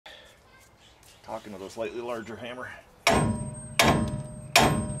talking with a slightly larger hammer.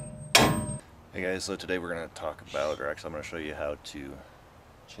 Hey guys, so today we're going to talk about, or actually I'm going to show you how to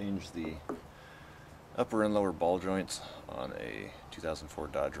change the upper and lower ball joints on a 2004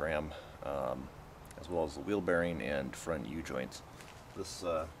 Dodge Ram, as well as the wheel bearing and front U-joints. This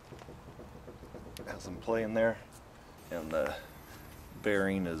has some play in there, and the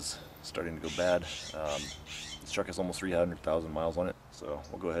bearing is starting to go bad. This truck has almost 300,000 miles on it, so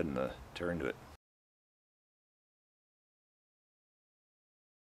we'll go ahead and tear into it.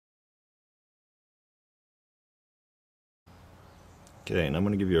 Okay, and I'm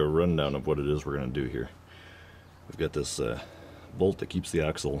going to give you a rundown of what it is we're going to do here. We've got this bolt that keeps the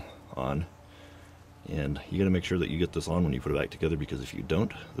axle on, and you got to make sure that you get this on when you put it back together, because if you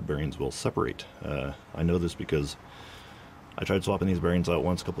don't, the bearings will separate. I know this because I tried swapping these bearings out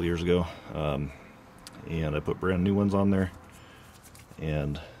once a couple years ago, and I put brand new ones on there,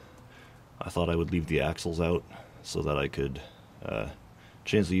 and I thought I would leave the axles out so that I could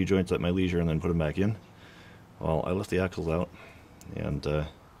change the U-joints at my leisure and then put them back in. Well, I left the axles out and got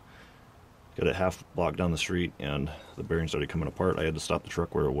it half blocked down the street, and the bearings started coming apart. I had to stop the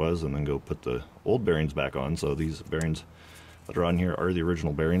truck where it was and then go put the old bearings back on. So these bearings that are on here are the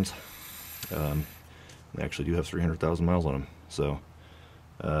original bearings. They actually do have 300,000 miles on them. So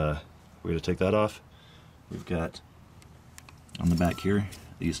we're going to take that off. We've got on the back here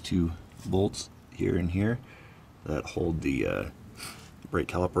these two bolts here and here that hold the brake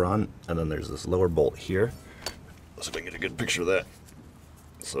caliper on, and then there's this lower bolt here. Let's see if I can get a good picture of that.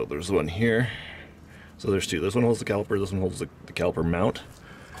 So there's one here. So there's two. This one holds the caliper, this one holds the caliper mount.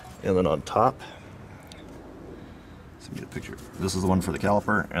 And then on top, let's get a picture. This is the one for the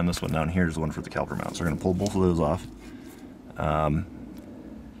caliper, and this one down here is the one for the caliper mount. So we're going to pull both of those off. And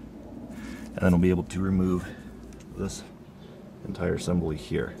then we'll be able to remove this entire assembly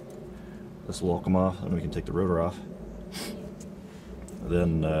here. This will all come off, and we can take the rotor off.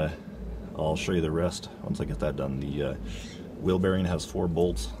 Then I'll show you the rest once I get that done. The wheel bearing has 4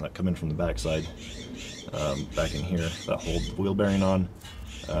 bolts that come in from the back side, back in here, that hold the wheel bearing on.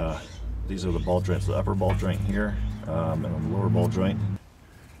 These are the ball joints, the upper ball joint here, and then the lower ball joint.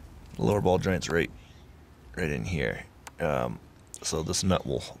 The lower ball joint's right in here. So this nut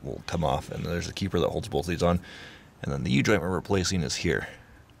will come off, and there's a keeper that holds both of these on, and then the U-joint we're replacing is here.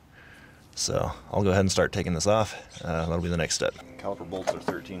 So I'll go ahead and start taking this off. That'll be the next step. Caliper bolts are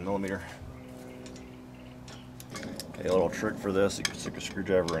 13 millimeter. Okay, a little trick for this: you can stick a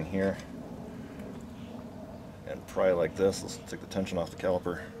screwdriver in here and pry like this. Let's take the tension off the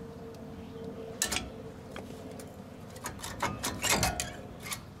caliper.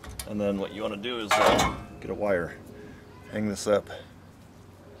 And then what you want to do is get a wire, hang this up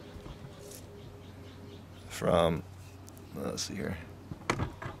from, let's see here,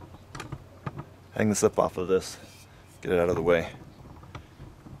 hang this up off of this, get it out of the way.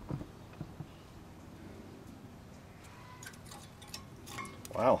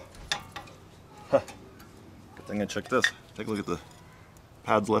 Wow. Huh. Good thing I checked this. Take a look at the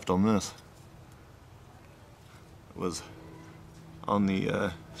pads left on this. It was on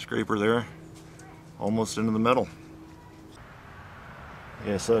the scraper there, almost into the metal.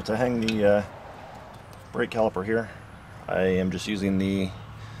 Okay, so to hang the brake caliper here, I am just using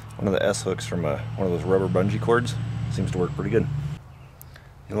one of the S hooks from one of those rubber bungee cords. Seems to work pretty good.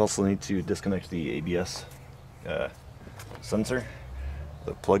 You'll also need to disconnect the ABS sensor.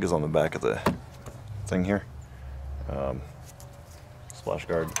 The plug is on the back of the thing here, splash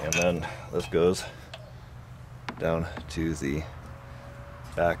guard, and then this goes down to the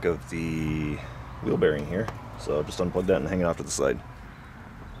back of the wheel bearing here. So just unplug that and hang it off to the side.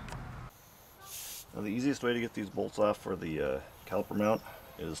 Now the easiest way to get these bolts off for the caliper mount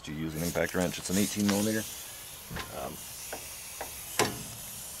is to use an impact wrench. It's an 18 millimeter.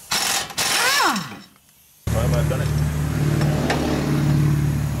 Time I've done it.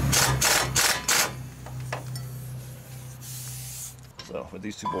 So with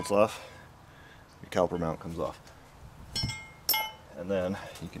these 2 bolts off, your caliper mount comes off. And then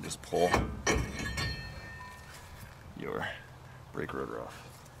you can just pull your brake rotor off.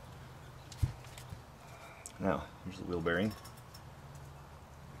 Now, here's the wheel bearing.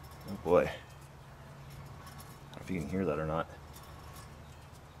 Oh boy. I don't know if you can hear that or not.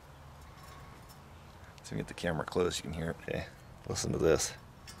 So get the camera close, you can hear it. Okay, listen to this.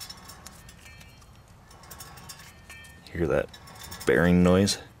 Hear that bearing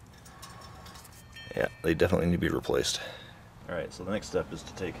noise? Yeah, they definitely need to be replaced. Alright, so the next step is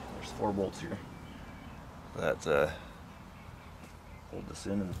to take, there's 4 bolts here that hold this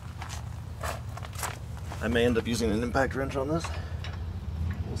in, and I may end up using an impact wrench on this.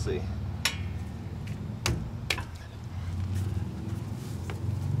 We'll see.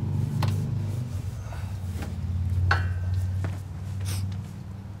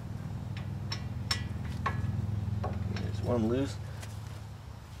 one loose.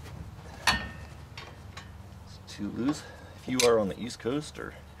 It's two loose. If you are on the East Coast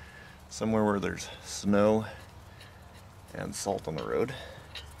or somewhere where there's snow and salt on the road,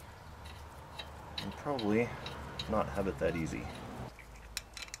 you'll probably not have it that easy.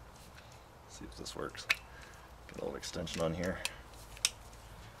 Let's see if this works. Get a little extension on here.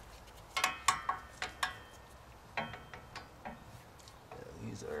 Yeah,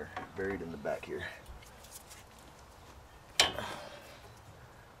 these are buried in the back here.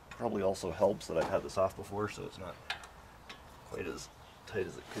 Probably also helps that I've had this off before, so it's not quite as tight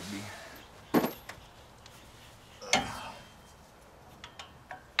as it could be.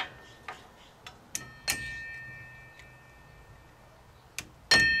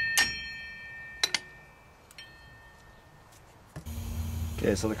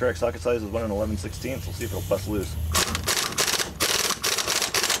 Okay, so the correct socket size is 1 11/16. We'll see if it'll bust loose.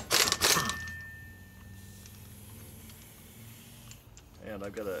 And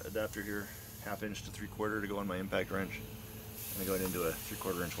I've got an adapter here, 1/2 inch to 3/4 to go on my impact wrench. And going into a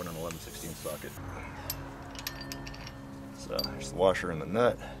 3/4 inch 1 11/16 socket. So there's the washer and the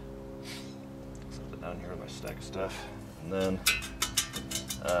nut. Set it down here with my stack of stuff. And then,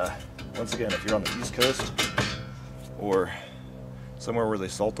 once again, if you're on the East Coast or somewhere where they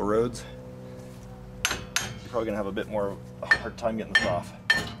salt the roads, you're probably going to have a bit more of a hard time getting this off.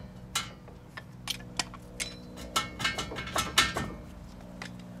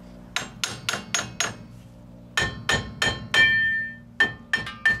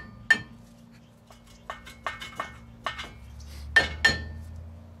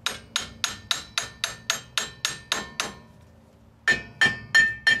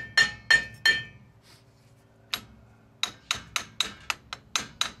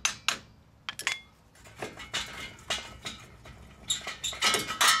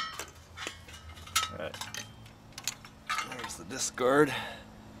 Alright, there's the disc guard.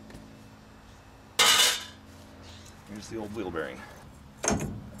 Here's the old wheel bearing.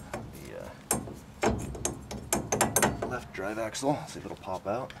 The left drive axle, see if it'll pop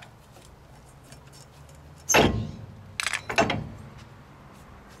out.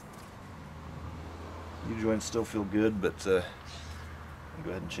 U-joints still feel good, but I'll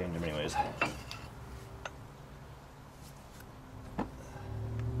go ahead and change them anyways.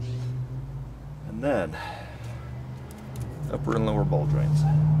 And then, upper and lower ball joints.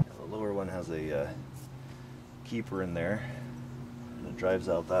 The lower one has a keeper in there, and it drives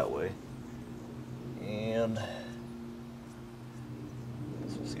out that way. And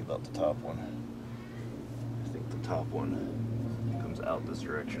let's see about the top one. I think the top one comes out this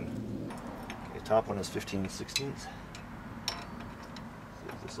direction. Okay, top one is 15/16. See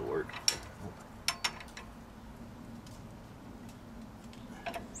if this will work.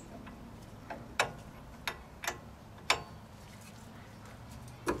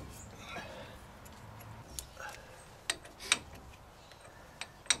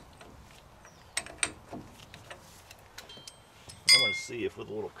 I want to see if with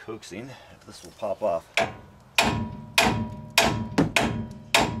a little coaxing, if this will pop off.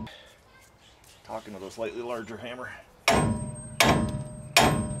 Talking with a slightly larger hammer. I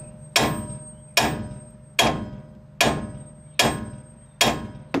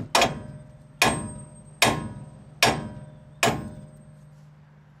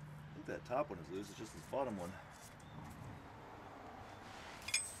think that top one is loose, it's just this bottom one.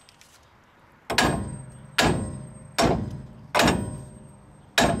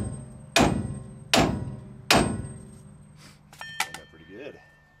 Pretty good.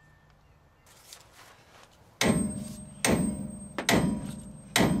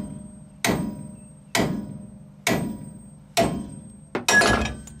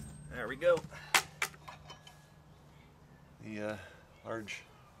 There we go. The large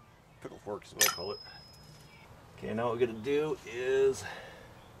pickle fork is what I call it. Okay, now what we're going to do is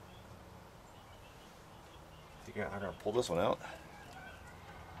figure out how I'm going to pull this one out.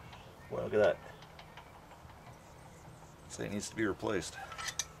 Well, look at that. So it needs to be replaced.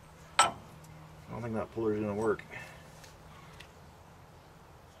 I don't think that puller is going to work.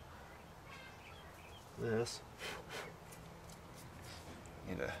 This,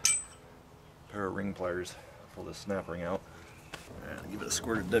 need a pair of ring pliers, pull this snap ring out, and give it a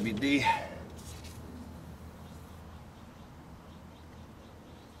squirt of WD.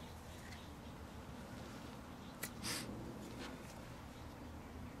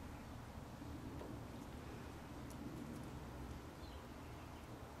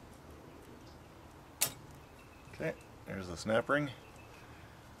 Okay, there's the snap ring.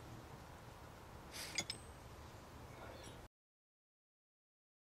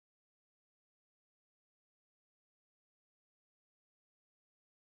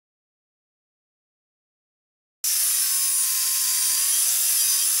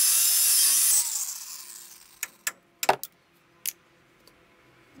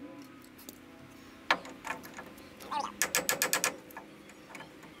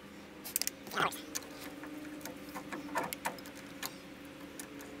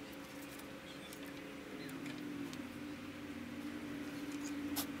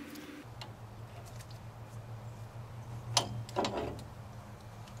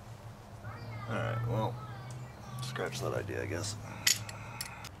 Alright, well, scratch that idea, I guess.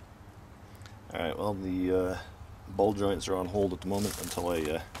 Alright, well, the ball joints are on hold at the moment until I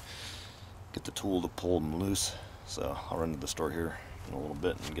get the tool to pull them loose. So I'll run to the store here in a little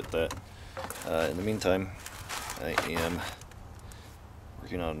bit and get that. In the meantime, I am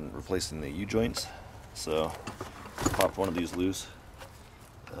working on replacing the U-joints. So pop one of these loose,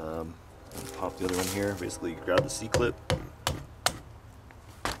 and pop the other one here. Basically, grab the C-clip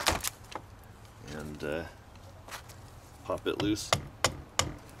and pop it loose.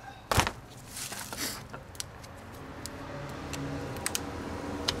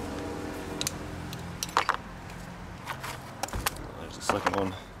 There's the second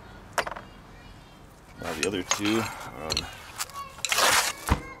one. Now the other two are on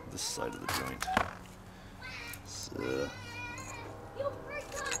this side of the joint. So you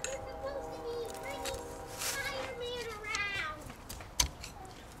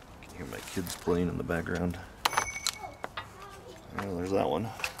can hear my kids playing in the background. Well, there's that one.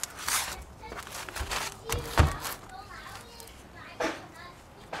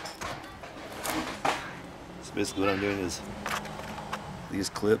 So basically what I'm doing is these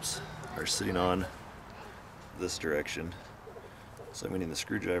clips are sitting on this direction. So I'm getting the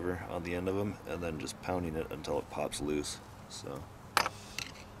screwdriver on the end of them and then just pounding it until it pops loose. So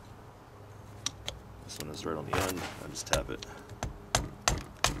this one is right on the end. I just tap it.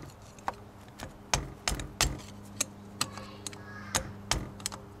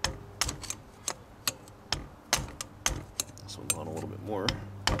 This one's on a little bit more.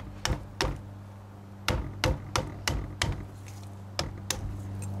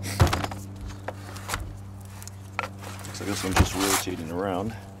 So this one's just rotating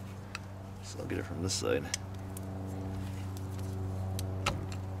around, so I'll get it from this side.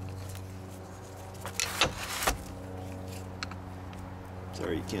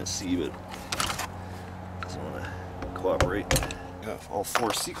 Sorry you can't see, but I just want to cooperate. Got all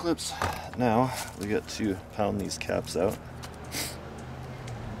 4 C-clips. Now we got to pound these caps out.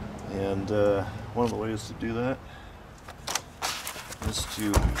 And one of the ways to do that is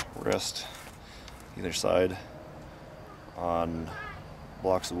to rest either side on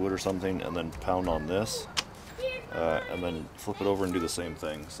blocks of wood or something and then pound on this and then flip it over and do the same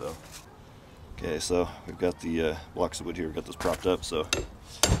thing. So okay, so we've got the blocks of wood here, we've got this propped up, so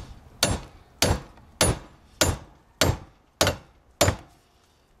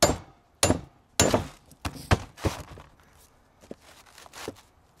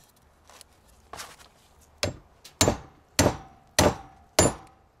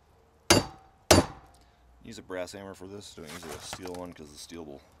use a brass hammer for this. Don't use a steel one because the steel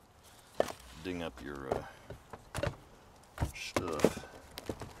will ding up your stuff.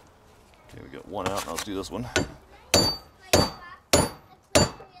 Okay, we got one out. Now let's do this one. Okay,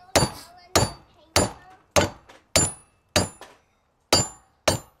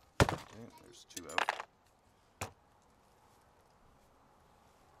 there's 2 out.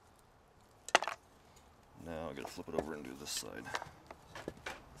 Now I gotta flip it over and do this side.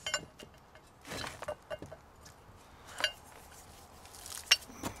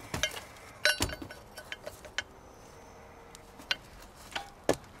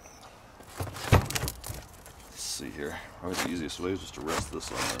 See here, probably the easiest way is just to rest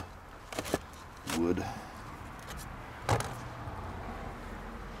this on the wood and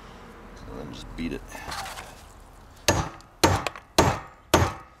then just beat it.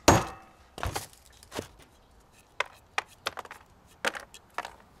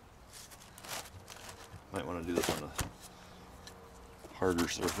 Might want to do this on a harder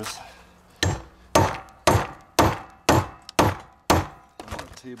surface. On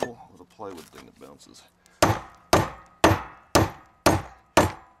a table with a plywood thing that bounces.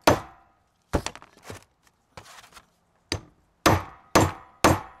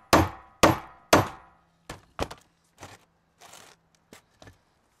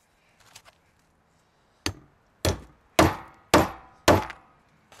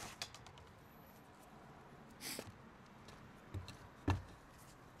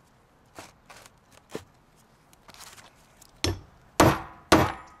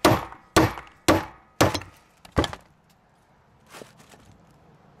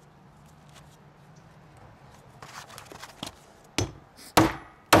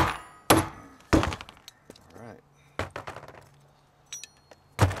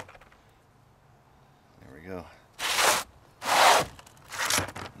 Go.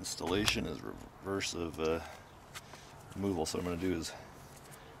 Installation is reverse of removal, so what I'm going to do is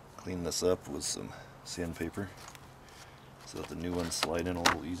clean this up with some sandpaper so that the new ones slide in a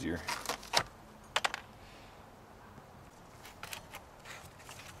little easier.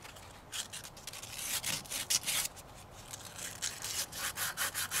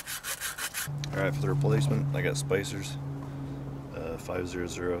 Alright, for the replacement, I got spicers.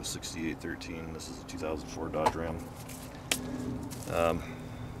 500-6813. This is a 2004 Dodge Ram.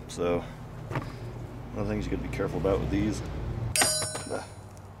 So, one of the things you gotta be careful about with these, you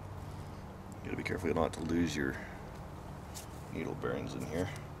gotta be careful not to lose your needle bearings in here.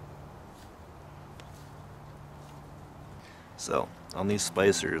 So, on these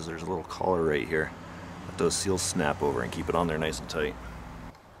spicers, there's a little collar right here. Let those seals snap over and keep it on there nice and tight.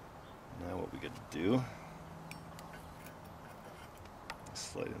 Now what we got to do,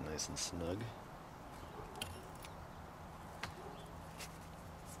 slide it nice and snug.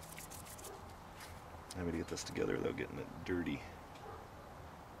 I'm going to get this together without getting it dirty.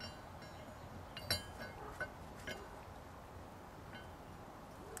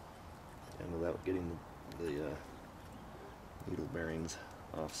 And without getting the needle bearings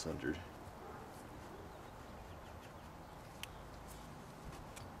off-centered.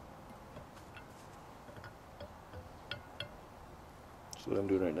 So what I'm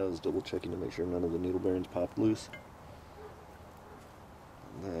doing right now is double checking to make sure none of the needle bearings popped loose.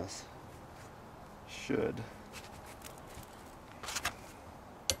 And this should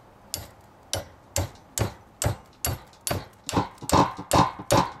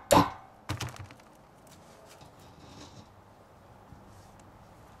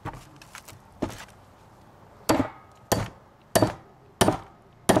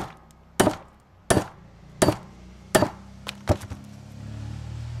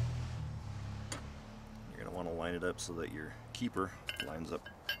want to line it up so that your keeper lines up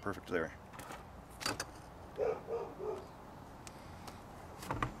perfect there.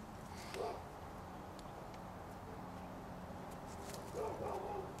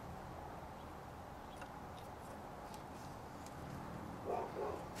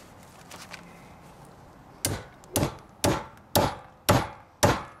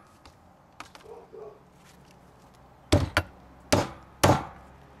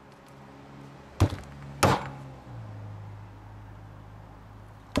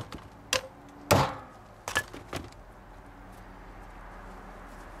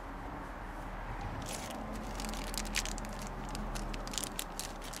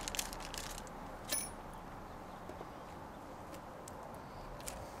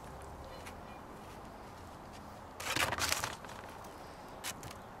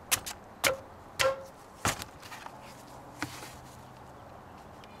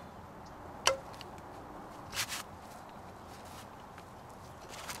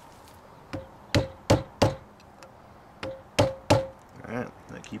 Alright,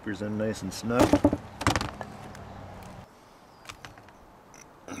 that keeper's in nice and snug.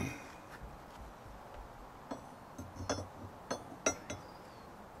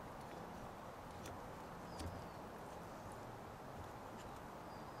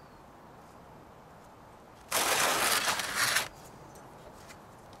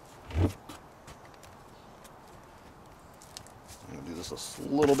 I'm going to do this a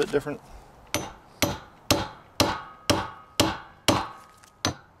little bit different.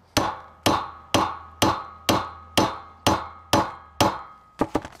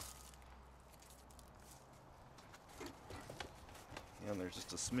 And there's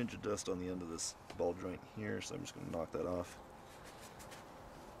just a smidge of dust on the end of this ball joint here, so I'm just going to knock that off.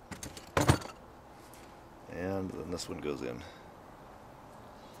 And then this one goes in.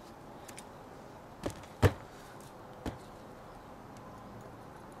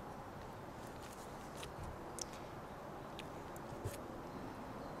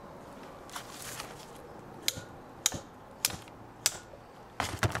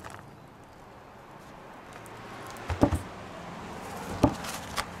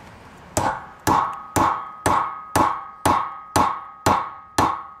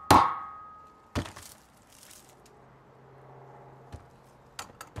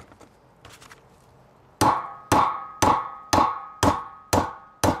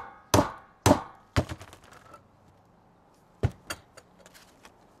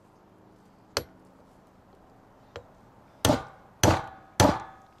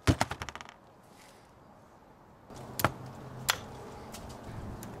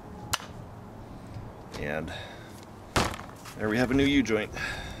 And there we have a new U-joint.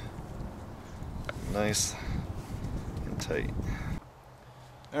 Nice and tight.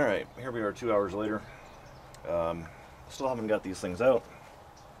 Alright, here we are 2 hours later. Still haven't got these things out.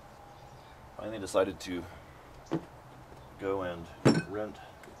 Finally decided to go and rent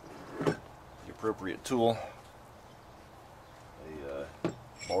the appropriate tool, a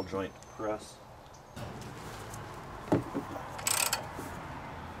ball joint press.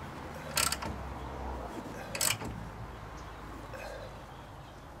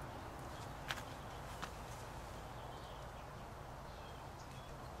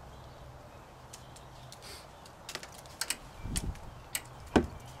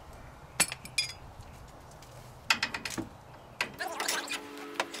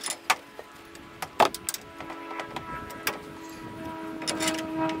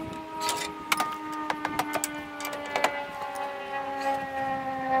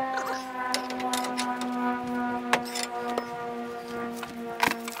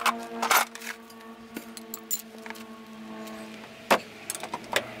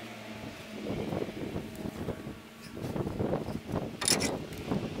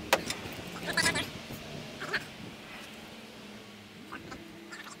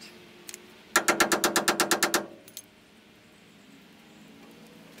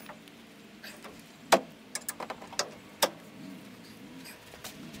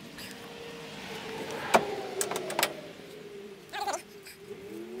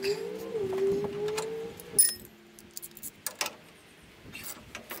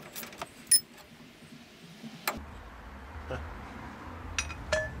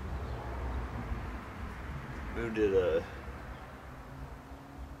 moved it a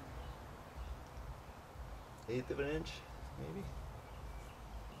 1/8 of an inch, maybe.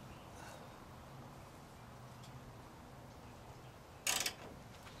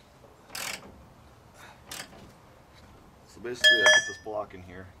 So basically I put this block in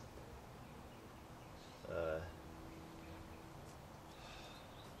here to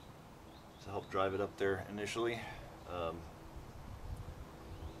help drive it up there initially. I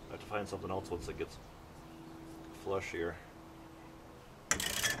have to find something else once it gets flush here.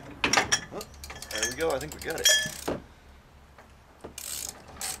 Oh, there we go, I think we got it.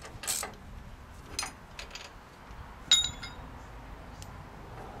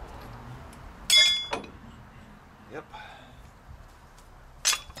 Yep.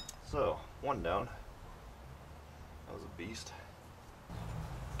 So, one down. That was a beast.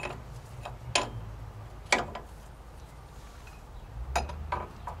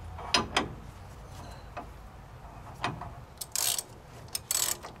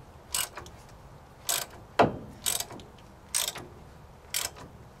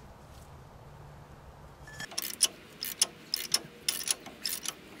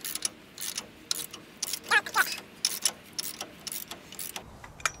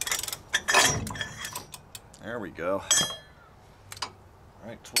 There we go.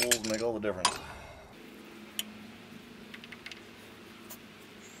 Alright, tools make all the difference.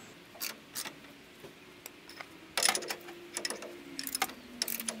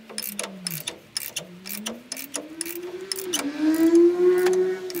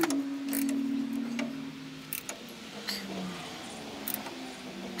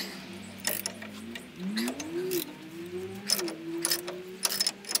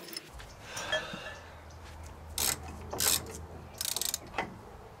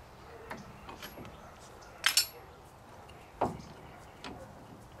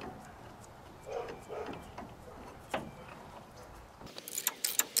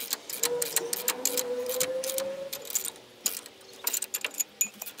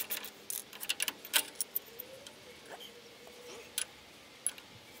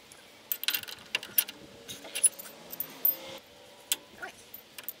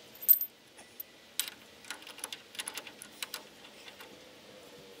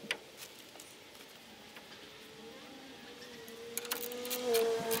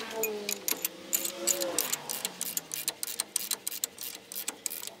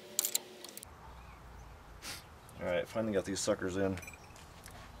 Alright, finally got these suckers in.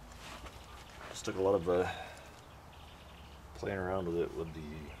 Just took a lot of playing around with it with the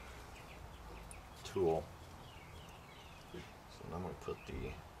tool. So now I'm going to put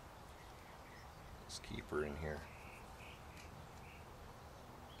this keeper in here.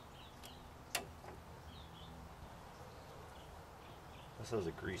 This has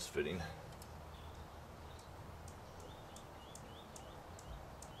a grease fitting.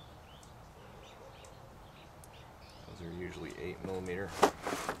 Those are usually 8mm.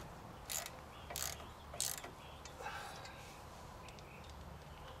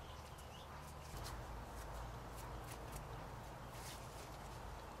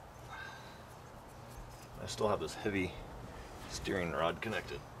 I still have this heavy steering rod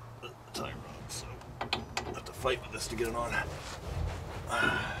connected, the tie rod, so I have to fight with this to get it on.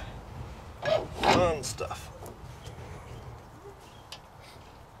 Fun stuff.